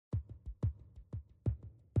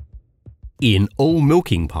In all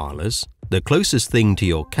milking parlours, the closest thing to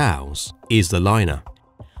your cows is the liner.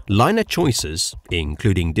 Liner choices,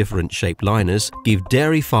 including different shaped liners, give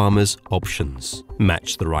dairy farmers options.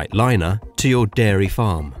 Match the right liner to your dairy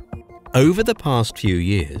farm. Over the past few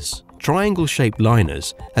years, triangle-shaped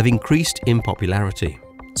liners have increased in popularity.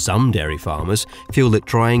 Some dairy farmers feel that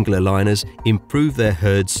triangular liners improve their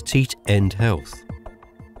herd's teat end health.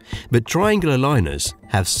 But triangular liners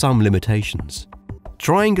have some limitations.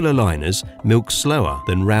 Triangular liners milk slower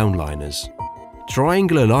than round liners.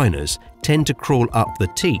 Triangular liners tend to crawl up the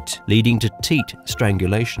teat, leading to teat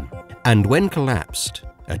strangulation. And when collapsed,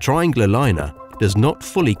 a triangular liner does not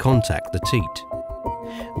fully contact the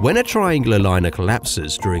teat. When a triangular liner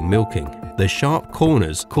collapses during milking, the sharp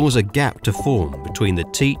corners cause a gap to form between the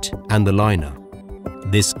teat and the liner.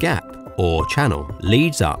 This gap, or channel,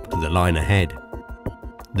 leads up to the liner head.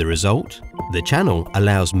 The result? The channel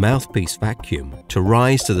allows mouthpiece vacuum to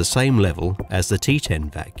rise to the same level as the teat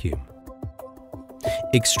end vacuum.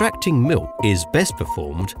 Extracting milk is best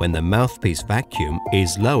performed when the mouthpiece vacuum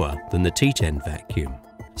is lower than the teat end vacuum.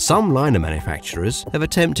 Some liner manufacturers have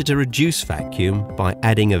attempted to reduce vacuum by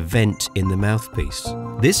adding a vent in the mouthpiece.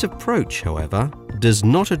 This approach, however, does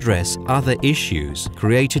not address other issues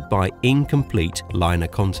created by incomplete liner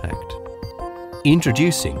contact.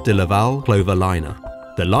 Introducing DeLaval Clover Liner,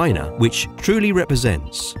 the liner which truly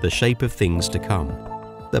represents the shape of things to come.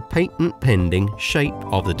 The patent-pending shape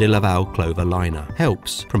of the DeLaval Clover Liner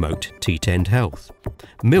helps promote teat end health,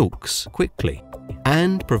 milks quickly,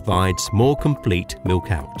 and provides more complete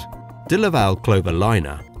milk out. DeLaval Clover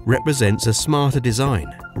Liner represents a smarter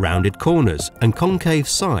design. Rounded corners and concave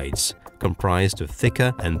sides, comprised of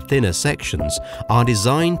thicker and thinner sections, are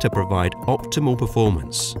designed to provide optimal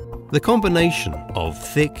performance. The combination of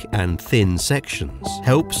thick and thin sections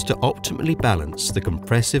helps to optimally balance the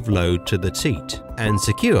compressive load to the teat and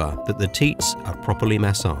secure that the teats are properly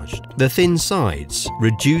massaged. The thin sides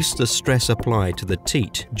reduce the stress applied to the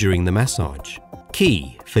teat during the massage,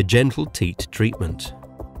 key for gentle teat treatment.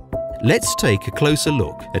 Let's take a closer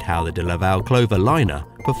look at how the DeLaval Clover Liner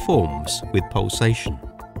performs with pulsation.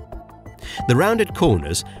 The rounded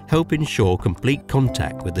corners help ensure complete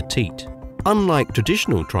contact with the teat, unlike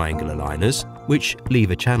traditional triangular liners, which leave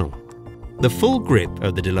a channel. The full grip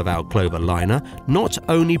of the DeLaval Clover Liner not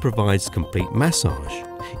only provides complete massage,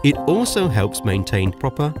 it also helps maintain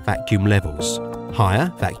proper vacuum levels.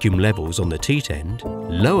 Higher vacuum levels on the teat end,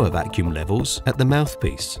 lower vacuum levels at the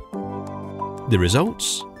mouthpiece. The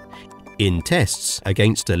results? In tests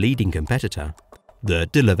against a leading competitor, the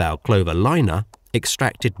DeLaval Clover Liner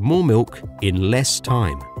extracted more milk in less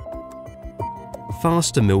time.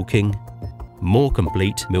 Faster milking, more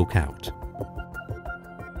complete milk out.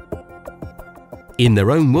 In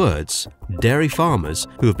their own words, dairy farmers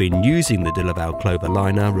who have been using the DeLaval Clover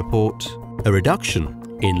Liner report a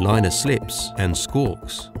reduction in liner slips and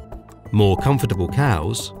squawks, more comfortable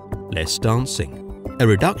cows, less dancing, a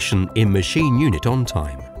reduction in machine unit on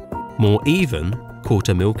time, more even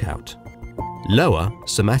quarter milk out, lower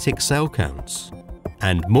somatic cell counts,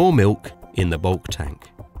 and more milk in the bulk tank.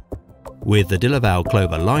 With the DeLaval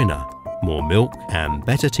Clover Liner, more milk and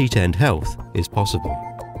better teat end health is possible.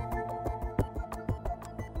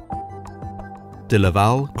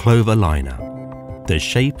 DeLaval Clover Liner, the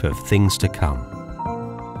shape of things to come.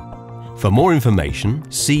 For more information,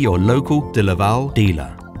 see your local DeLaval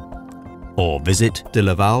dealer or visit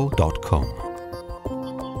delaval.com.